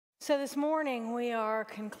So this morning we are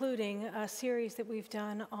concluding a series that we've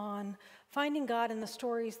done on finding God in the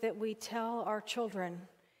stories that we tell our children.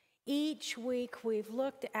 Each week we've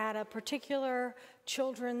looked at a particular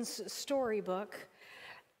children's storybook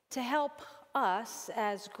to help us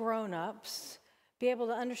as grown-ups be able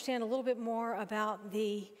to understand a little bit more about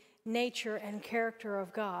the nature and character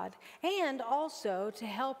of God, and also to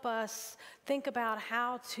help us think about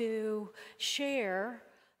how to share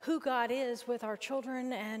who God is with our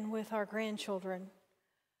children and with our grandchildren.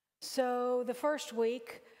 So the first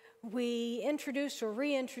week, we introduced or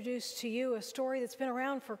reintroduced to you a story that's been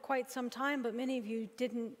around for quite some time, but many of you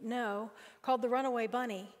didn't know, called The Runaway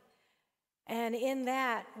Bunny. And in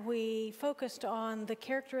that, we focused on the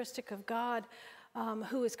characteristic of God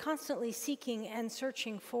who is constantly seeking and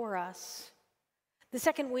searching for us. The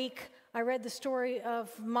second week, I read the story of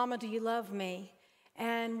Mama, Do You Love Me?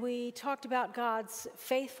 And we talked about God's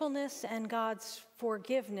faithfulness and God's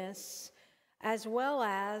forgiveness, as well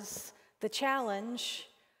as the challenge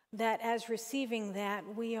that as receiving that,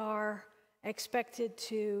 we are expected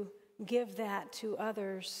to give that to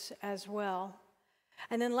others as well.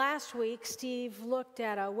 And then last week, Steve looked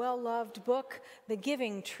at a well-loved book, The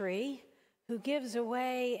Giving Tree, who gives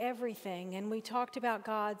away everything. And we talked about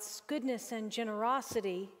God's goodness and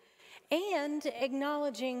generosity and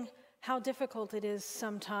acknowledging how difficult it is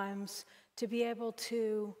sometimes to be able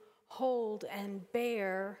to hold and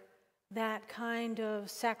bear that kind of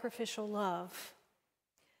sacrificial love.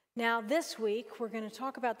 Now, this week, we're going to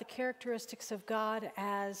talk about the characteristics of God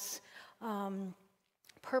as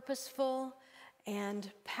purposeful and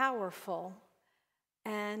powerful.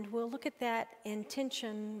 And we'll look at that in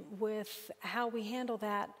tension with how we handle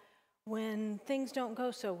that when things don't go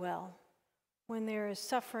so well, when there is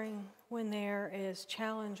suffering, when there is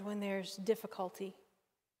challenge, when there's difficulty.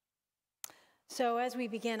 So as we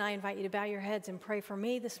begin, I invite you to bow your heads and pray for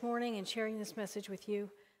me this morning and sharing this message with you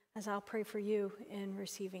as I'll pray for you in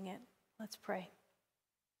receiving it. Let's pray.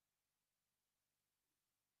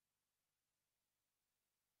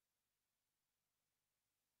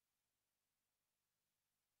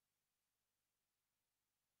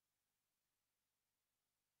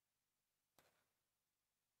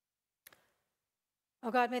 Oh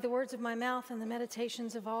God, may the words of my mouth and the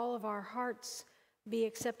meditations of all of our hearts be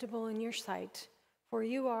acceptable in your sight, for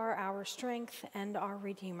you are our strength and our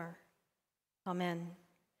Redeemer. Amen.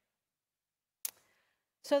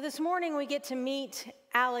 So this morning we get to meet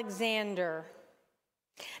Alexander.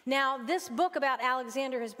 Now, this book about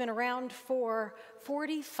Alexander has been around for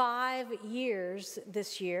 45 years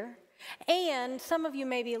this year. And some of you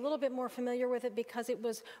may be a little bit more familiar with it because it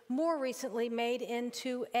was more recently made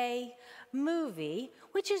into a movie,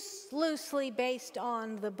 which is loosely based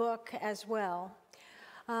on the book as well.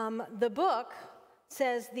 The book,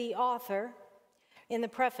 says the author in the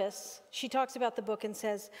preface, she talks about the book and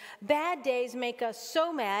says, "Bad days make us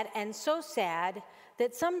so mad and so sad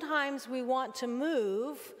that sometimes we want to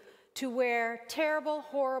move to where terrible,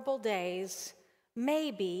 horrible days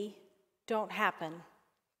maybe don't happen."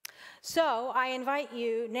 So I invite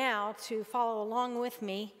you now to follow along with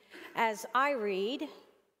me as I read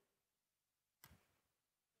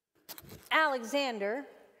Alexander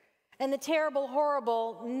and the Terrible,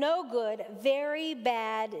 Horrible, No Good, Very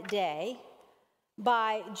Bad Day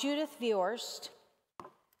by Judith Viorst.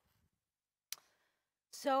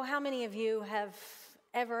 So how many of you have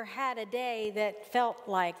ever had a day that felt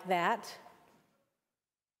like that?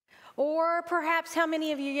 Or perhaps how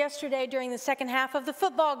many of you yesterday during the second half of the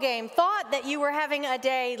football game thought that you were having a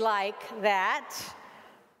day like that?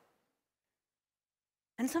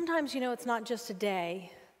 And sometimes, it's not just a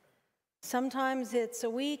day. Sometimes it's a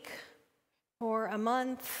week or a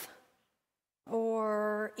month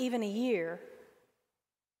or even a year.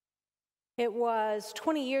 It was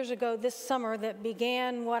 20 years ago this summer that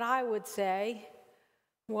began what I would say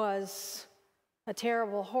was a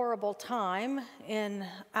terrible, horrible time in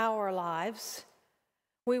our lives.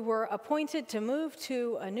 We were appointed to move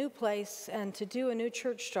to a new place and to do a new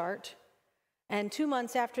church start. And 2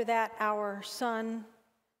 months after that, our son,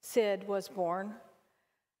 Sid, was born.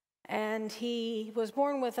 And he was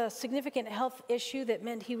born with a significant health issue that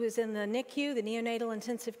meant he was in the NICU, the Neonatal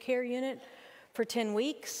Intensive Care Unit, for 10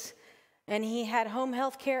 weeks. And he had home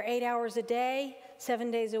health care 8 hours a day, 7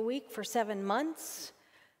 days a week for 7 months.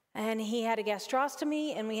 And he had a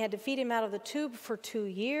gastrostomy, and we had to feed him out of the tube for 2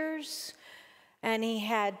 years. And he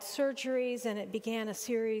had surgeries, and it began a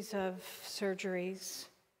series of surgeries.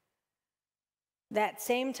 That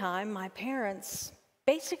same time, my parents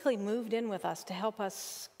basically moved in with us to help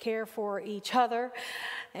us care for each other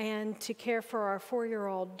and to care for our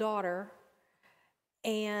 4-year-old daughter.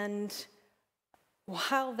 And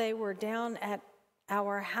while they were down at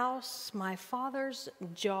our house, my father's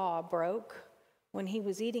jaw broke when he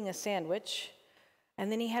was eating a sandwich.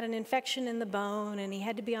 And then he had an infection in the bone, and he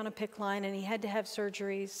had to be on a PICC line, and he had to have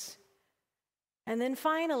surgeries. And then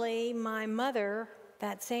finally, my mother,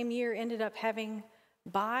 that same year, ended up having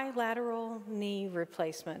bilateral knee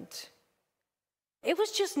replacement. It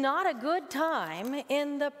was just not a good time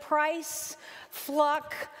in the Price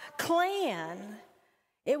Fluck clan.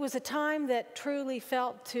 It was a time that truly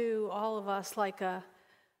felt to all of us like a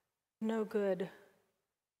no good,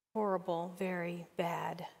 horrible, very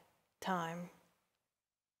bad time.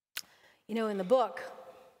 You know, in the book,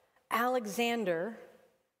 Alexander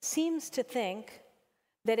seems to think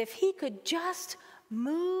that if he could just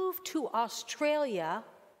move to Australia,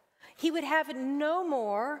 he would have no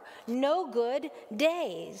more no good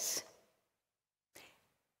days.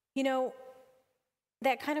 You know,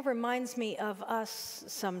 that kind of reminds me of us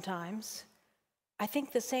sometimes. I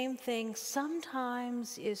think the same thing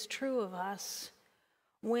sometimes is true of us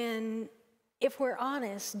when, if we're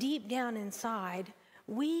honest, deep down inside,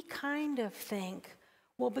 we kind of think,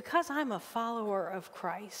 well, because I'm a follower of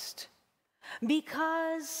Christ,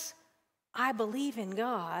 because I believe in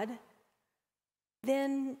God,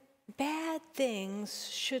 then bad things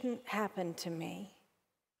shouldn't happen to me,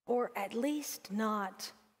 or at least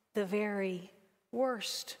not the very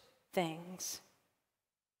worst things.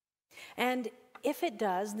 And if it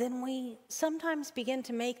does, then we sometimes begin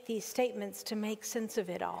to make these statements to make sense of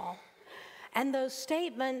it all. And those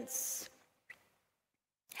statements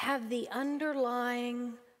have the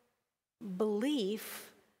underlying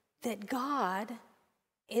belief that God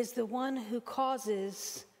is the one who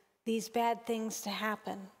causes these bad things to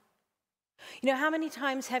happen. You know, how many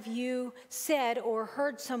times have you said or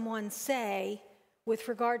heard someone say, with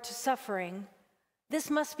regard to suffering, this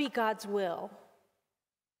must be God's will,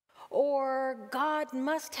 or God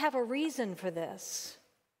must have a reason for this,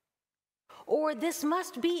 or this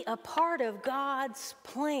must be a part of God's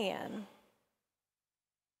plan?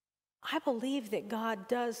 I believe that God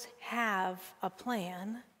does have a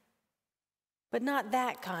plan, but not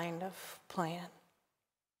that kind of plan.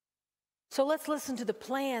 So let's listen to the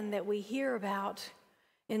plan that we hear about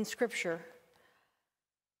in Scripture.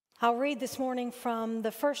 I'll read this morning from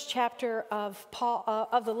the first chapter of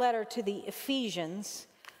the letter to the Ephesians,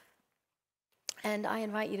 and I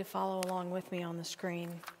invite you to follow along with me on the screen.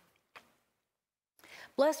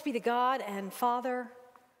 Blessed be the God and Father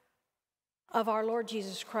of our Lord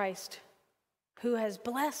Jesus Christ, who has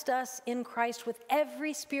blessed us in Christ with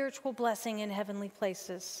every spiritual blessing in heavenly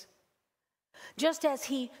places, just as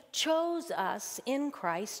he chose us in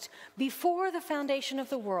Christ before the foundation of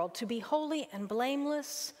the world to be holy and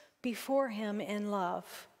blameless before him in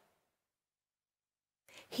love.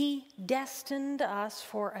 He destined us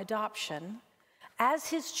for adoption as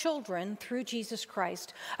his children through Jesus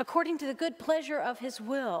Christ, according to the good pleasure of his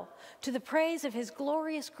will, to the praise of his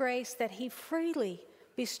glorious grace that he freely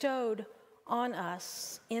bestowed on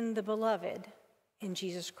us in the beloved, in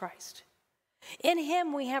Jesus Christ. In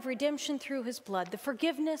him we have redemption through his blood, the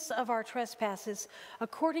forgiveness of our trespasses,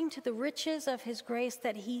 according to the riches of his grace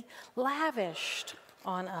that he lavished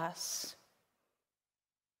on us.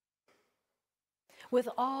 With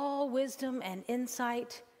all wisdom and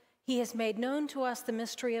insight, he has made known to us the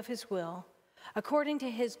mystery of his will, according to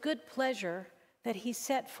his good pleasure that he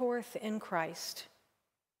set forth in Christ,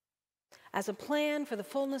 as a plan for the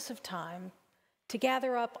fullness of time, to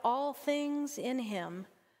gather up all things in him,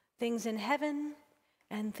 things in heaven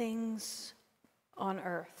and things on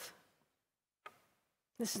earth.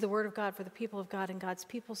 This is the word of God for the people of God, and God's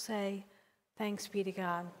people say, thanks be to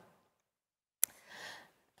God.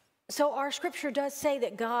 So our scripture does say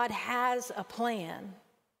that God has a plan.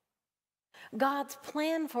 God's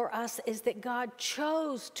plan for us is that God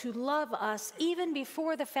chose to love us even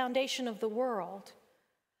before the foundation of the world.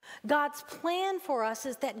 God's plan for us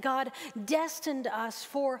is that God destined us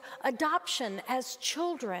for adoption as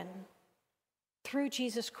children through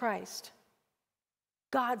Jesus Christ.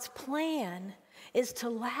 God's plan is to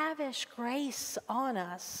lavish grace on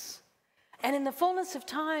us, and in the fullness of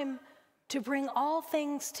time, to bring all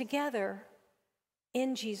things together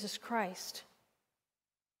in Jesus Christ.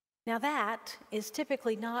 Now that is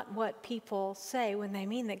typically not what people say when they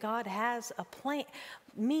mean that God has a plan,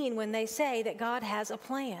 when they say that God has a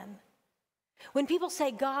plan. When people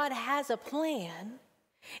say God has a plan,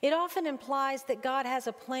 it often implies that God has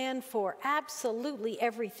a plan for absolutely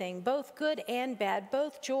everything, both good and bad,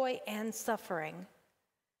 both joy and suffering,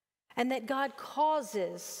 and that God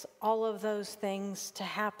causes all of those things to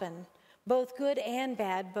happen, both good and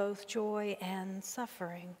bad, both joy and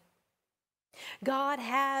suffering. God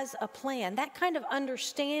has a plan. That kind of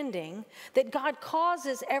understanding that God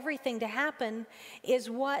causes everything to happen is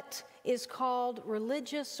what is called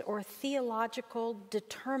religious or theological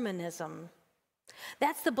determinism.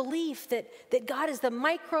 That's the belief that God is the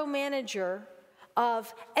micromanager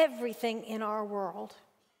of everything in our world.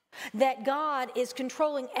 That God is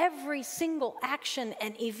controlling every single action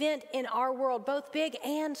and event in our world, both big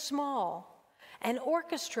and small, and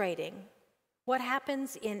orchestrating what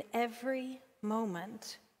happens in every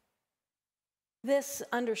moment. This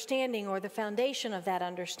understanding, or the foundation of that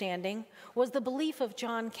understanding, was the belief of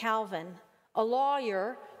John Calvin, a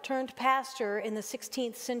lawyer turned pastor in the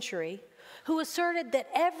 16th century, who asserted that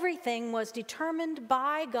everything was determined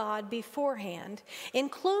by God beforehand,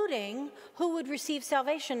 including who would receive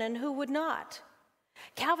salvation and who would not.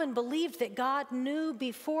 Calvin believed that God knew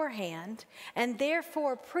beforehand and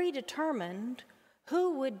therefore predetermined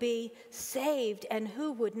who would be saved and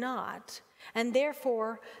who would not. And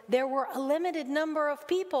therefore, there were a limited number of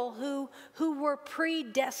people who were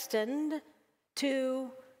predestined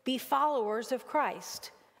to be followers of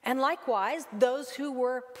Christ. And likewise, those who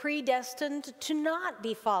were predestined to not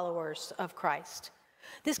be followers of Christ.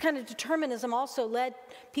 This kind of determinism also led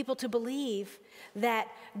people to believe that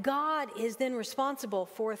God is then responsible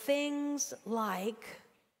for things like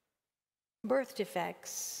birth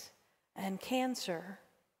defects and cancer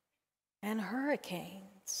and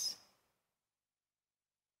hurricanes.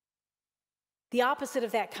 The opposite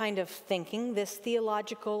of that kind of thinking, this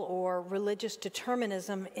theological or religious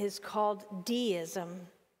determinism, is called deism.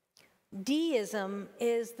 Deism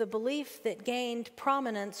is the belief that gained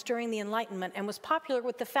prominence during the Enlightenment and was popular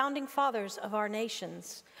with the founding fathers of our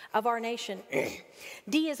nation.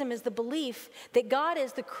 Deism is the belief that God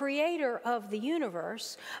is the creator of the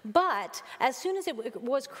universe, but as soon as it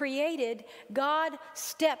was created, God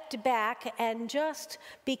stepped back and just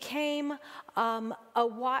became a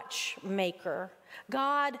watchmaker.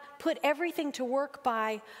 God put everything to work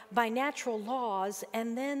by natural laws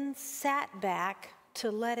and then sat back to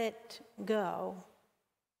let it go.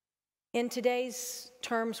 In today's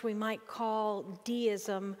terms, we might call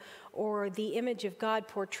deism, or the image of God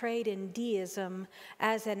portrayed in deism,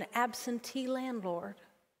 as an absentee landlord.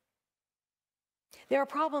 There are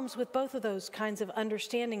problems with both of those kinds of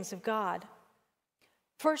understandings of God.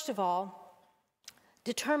 First of all,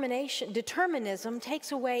 determinism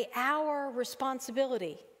takes away our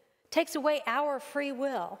responsibility, takes away our free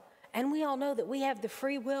will. And we all know that we have the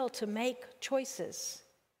free will to make choices.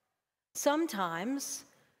 Sometimes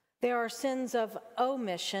there are sins of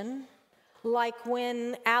omission, like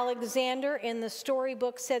when Alexander in the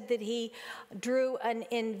storybook said that he drew an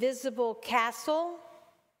invisible castle.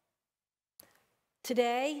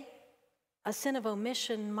 Today, a sin of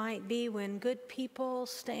omission might be when good people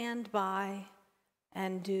stand by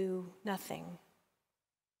and do nothing.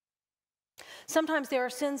 Sometimes there are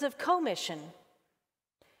sins of commission.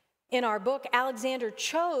 In our book, Alexander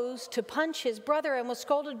chose to punch his brother and was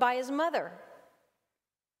scolded by his mother.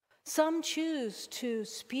 Some choose to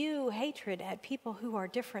spew hatred at people who are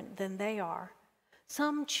different than they are.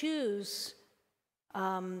 Some choose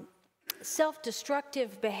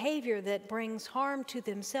self-destructive behavior that brings harm to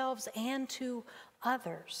themselves and to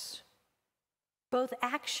others. Both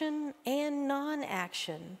action and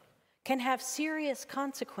non-action can have serious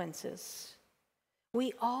consequences.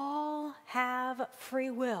 We all have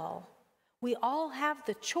free will. We all have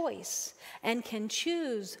the choice and can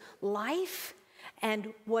choose life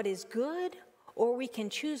and what is good, or we can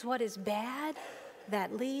choose what is bad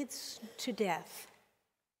that leads to death.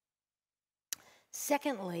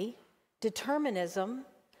 Secondly, determinism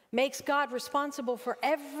makes God responsible for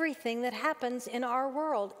everything that happens in our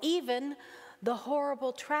world, even the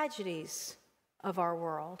horrible tragedies of our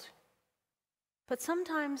world. But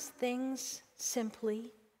sometimes things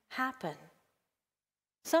simply happen.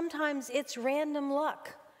 Sometimes it's random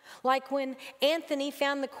luck, like when Anthony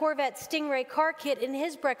found the Corvette Stingray car kit in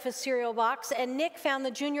his breakfast cereal box and Nick found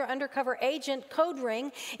the junior undercover agent code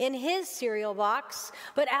ring in his cereal box,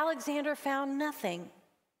 but Alexander found nothing.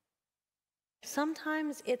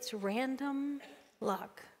 Sometimes it's random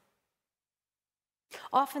luck.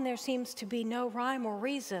 Often there seems to be no rhyme or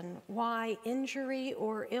reason why injury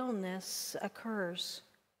or illness occurs.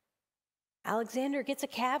 Alexander gets a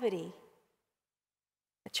cavity.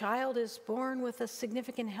 A child is born with a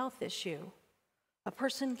significant health issue. A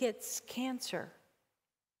person gets cancer.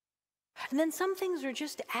 And then some things are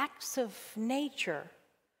just acts of nature.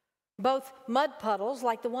 Both mud puddles,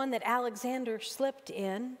 like the one that Alexander slipped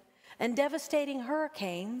in, and devastating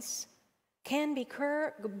hurricanes can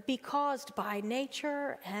be caused by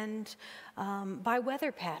nature and by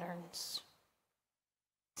weather patterns.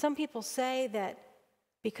 Some people say that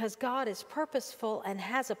because God is purposeful and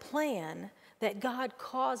has a plan, that God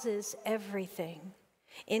causes everything,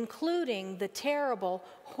 including the terrible,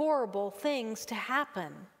 horrible things to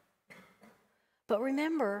happen. But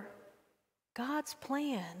remember, God's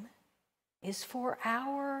plan is for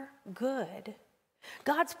our good.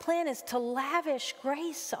 God's plan is to lavish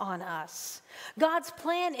grace on us. God's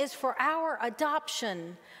plan is for our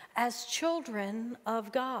adoption as children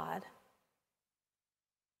of God.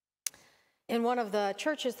 In one of the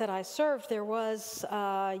churches that I served, there was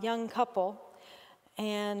a young couple,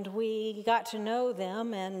 and we got to know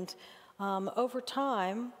them, and over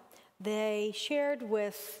time, they shared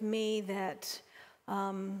with me that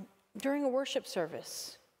during a worship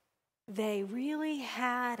service, they really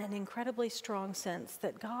had an incredibly strong sense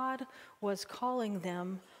that God was calling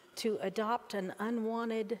them to adopt an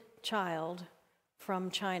unwanted child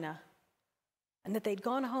from China. And that they'd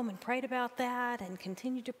gone home and prayed about that and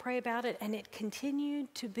continued to pray about it, and it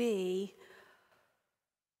continued to be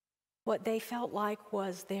what they felt like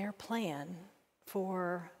was their plan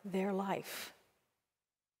for their life.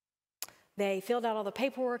 They filled out all the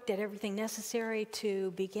paperwork, did everything necessary to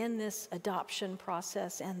begin this adoption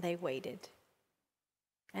process, and they waited.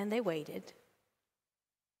 And they waited.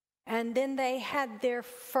 And then they had their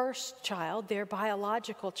first child, their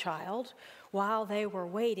biological child, while they were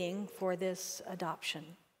waiting for this adoption.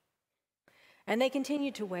 And they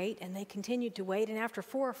continued to wait, and they continued to wait, and after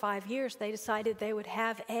 4 or 5 years, they decided they would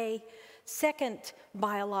have a second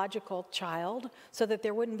biological child so that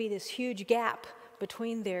there wouldn't be this huge gap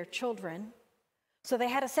between their children. So they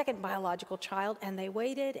had a second biological child, and they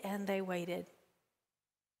waited, and they waited.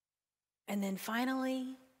 And then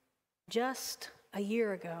finally, just a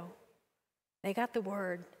year ago, they got the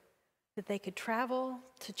word that they could travel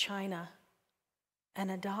to China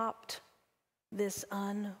and adopt this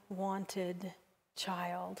unwanted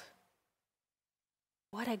child.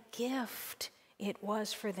 What a gift it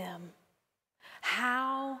was for them.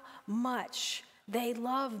 How much they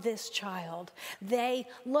loved this child. They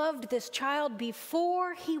loved this child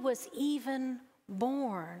before he was even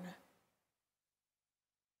born.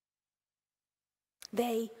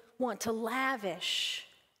 They want to lavish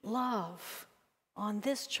love on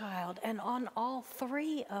this child and on all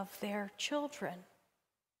 3 of their children.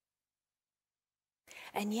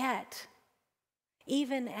 And yet,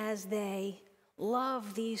 even as they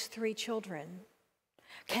love these 3 children,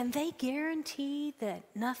 can they guarantee that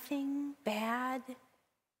nothing bad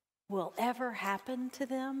will ever happen to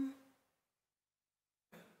them?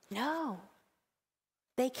 No,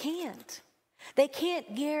 they can't. They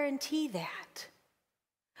can't guarantee that.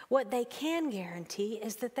 What they can guarantee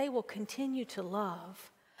is that they will continue to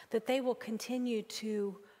love, that they will continue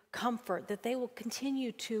to comfort, that they will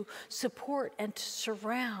continue to support and to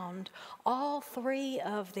surround all 3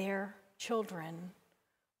 of their children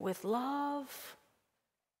with love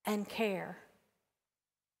and care.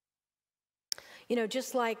 You know,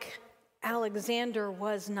 just like Alexander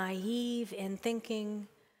was naive in thinking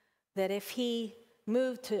that if he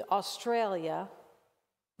moved to Australia,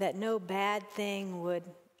 that no bad thing would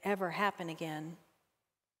ever happen again.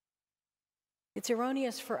 It's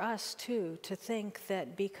erroneous for us, too, to think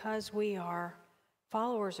that because we are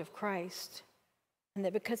followers of Christ, and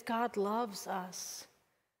that because God loves us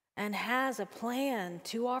and has a plan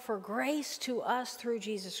to offer grace to us through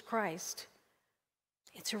Jesus Christ,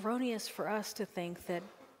 it's erroneous for us to think that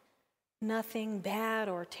nothing bad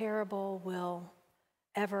or terrible will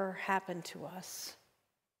ever happen to us.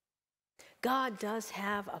 God does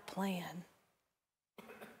have a plan.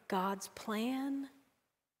 God's plan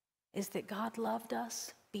is that God loved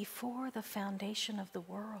us before the foundation of the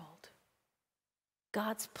world.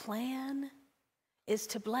 God's plan is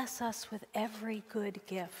to bless us with every good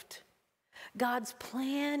gift. God's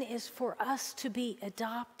plan is for us to be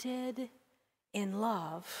adopted in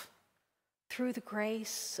love through the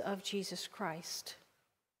grace of Jesus Christ.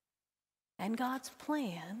 And God's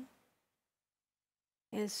plan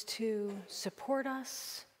is to support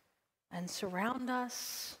us and surround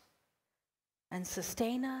us and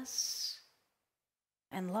sustain us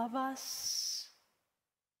and love us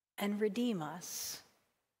and redeem us,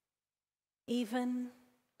 even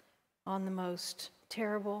on the most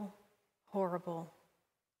terrible, horrible,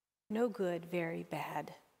 no good, very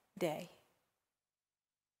bad day.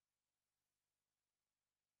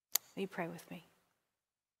 Will you pray with me?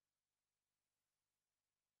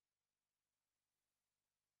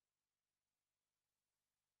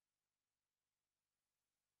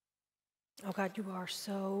 Oh God, you are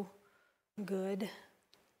so good.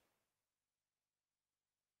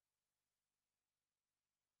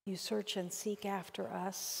 You search and seek after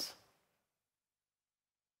us.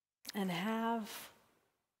 and have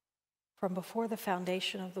from before the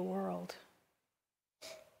foundation of the world.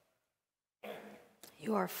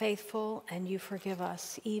 You are faithful and you forgive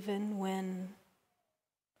us even when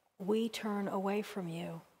we turn away from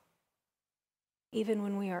you, even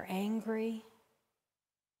when we are angry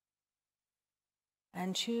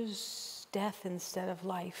and choose death instead of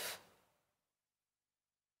life.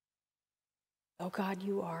 Oh God,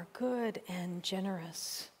 you are good and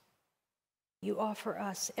generous. You offer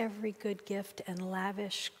us every good gift and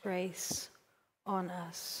lavish grace on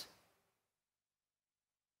us.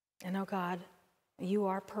 And oh God, you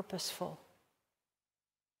are purposeful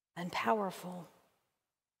and powerful.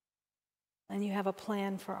 And you have a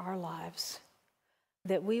plan for our lives,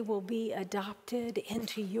 that we will be adopted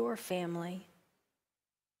into your family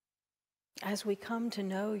as we come to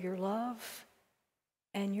know your love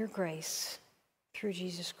and your grace through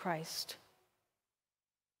Jesus Christ.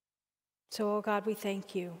 So, oh God, we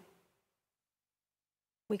thank you.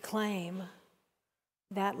 We claim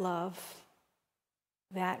that love,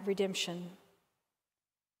 that redemption,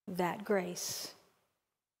 that grace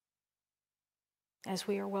as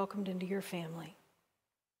we are welcomed into your family.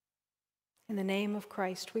 In the name of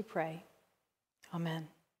Christ we pray. Amen.